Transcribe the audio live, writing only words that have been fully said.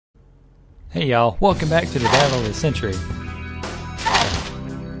Hey y'all, welcome back to the Battle of the Century.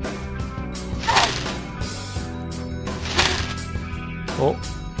 Oh.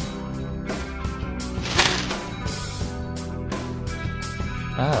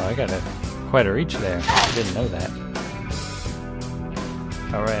 Oh, I got quite a reach there. I didn't know that.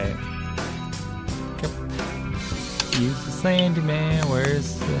 Alright. Use the Sandman.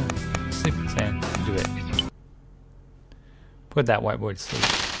 Where's the sleeping sand? Do it. Put that whiteboard to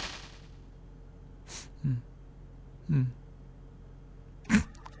sleep.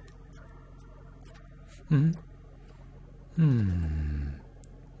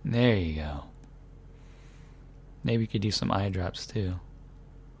 There you go. Maybe you could do some eye drops too.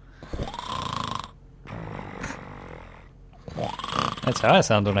 That's how I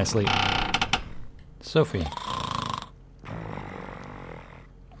sound when I sleep. Sophie.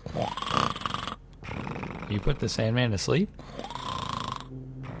 You put the Sandman to sleep?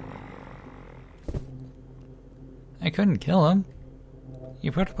 I couldn't kill him.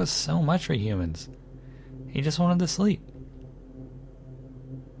 You put up with so much for humans. He just wanted to sleep.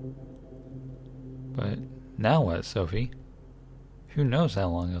 But now what, Sophie? Who knows how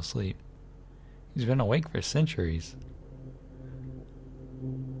long he'll sleep? He's been awake for centuries.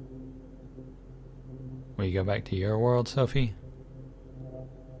 Will you go back to your world, Sophie?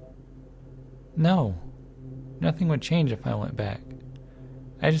 No. Nothing would change if I went back.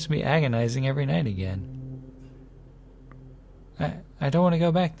 I'd just be agonizing every night again. I don't want to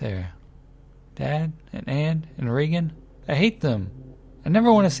go back there. Dad and Ann and Regan, I hate them. I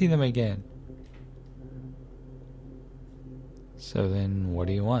never want to see them again. So then, what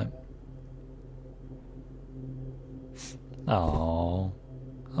do you want? Oh,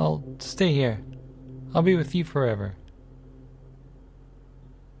 I'll stay here. I'll be with you forever.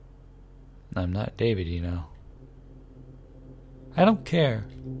 I'm not David, you know. I don't care.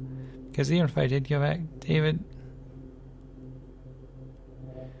 Because even if I did go back, David,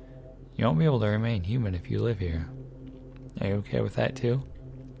 you won't be able to remain human if you live here. Are you okay with that too?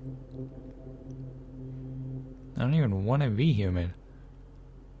 I don't even want to be human.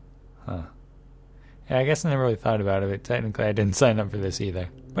 Huh. Yeah, I guess I never really thought about it, but technically I didn't sign up for this either.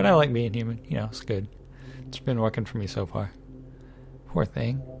 But I like being human. You know, it's good. It's been working for me so far. Poor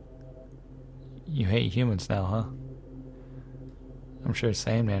thing. You hate humans now, huh? I'm sure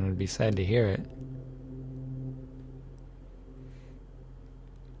Sandman would be sad to hear it.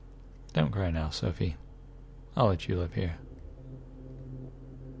 Don't cry now, Sophie. I'll let you live here.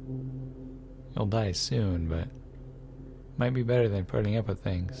 You'll die soon, but might be better than putting up with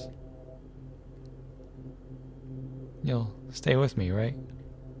things. You'll stay with me, right?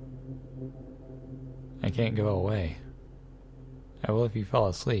 I can't go away. I will if you fall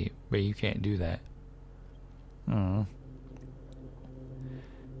asleep, but you can't do that.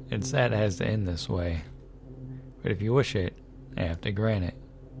 It's sad it has to end this way, but if you wish it, I have to grant it.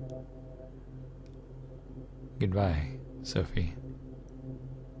 Goodbye, Sophie.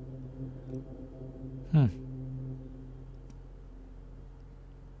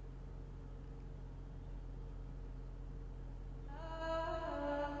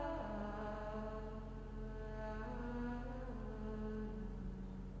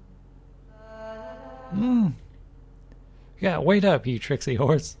 Yeah, wait up, you tricksy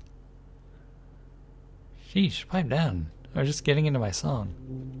horse. Sheesh, pipe down. I was just getting into my song.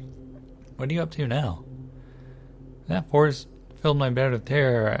 What are you up to now? That force filled my bed with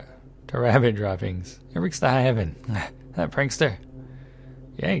terror to rabbit droppings. It reeks to high heaven. That prankster.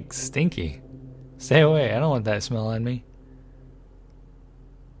 Yikes, stinky. Stay away, I don't want that smell on me.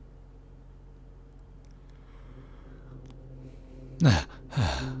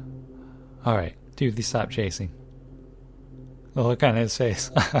 Alright, Toothy, stop chasing. The look on his face.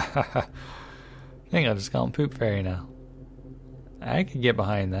 I think I'll just call him Poop Fairy now. I could get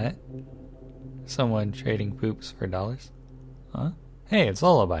behind that. Someone trading poops for dollars. Huh? Hey, it's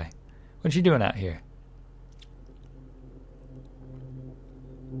Lullaby. What you doing out here?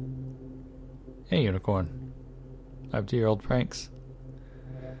 Hey, Unicorn. Up to your old pranks?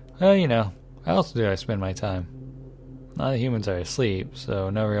 Well, you know, how else do I spend my time? A lot of humans are asleep, so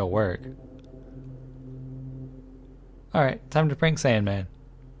no real work. Alright, time to prank Sandman.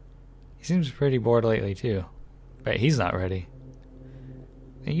 He seems pretty bored lately too. Bet he's not ready.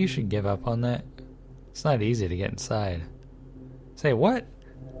 Think you should give up on that? It's not easy to get inside. Say what?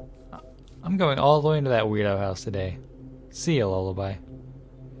 I'm going all the way into that weirdo house today. See ya, Lullaby.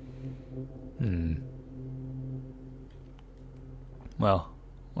 Well,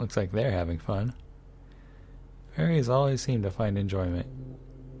 looks like they're having fun. Fairies always seem to find enjoyment.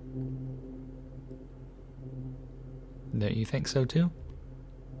 Don't you think so too?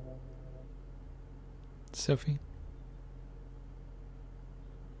 Sophie?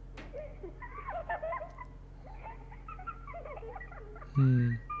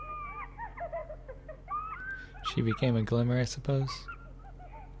 She became a glimmer, I suppose.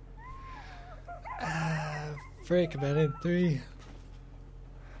 Frick, about it 3.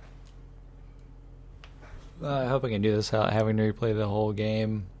 I hope I can do this without having to replay the whole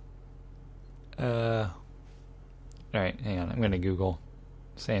game. Alright, hang on. I'm gonna Google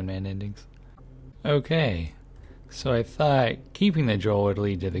Sandman endings. Okay, so I thought keeping the Joel would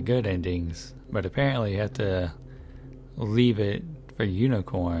lead to the good endings, but apparently you have to leave it for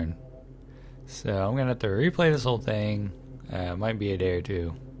Unicorn. So I'm gonna have to replay this whole thing. Might be a day or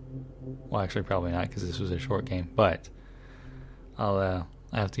two. Well, actually, probably not because this was a short game, but I'll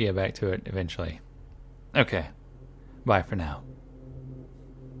have to get back to it eventually. Okay, bye for now.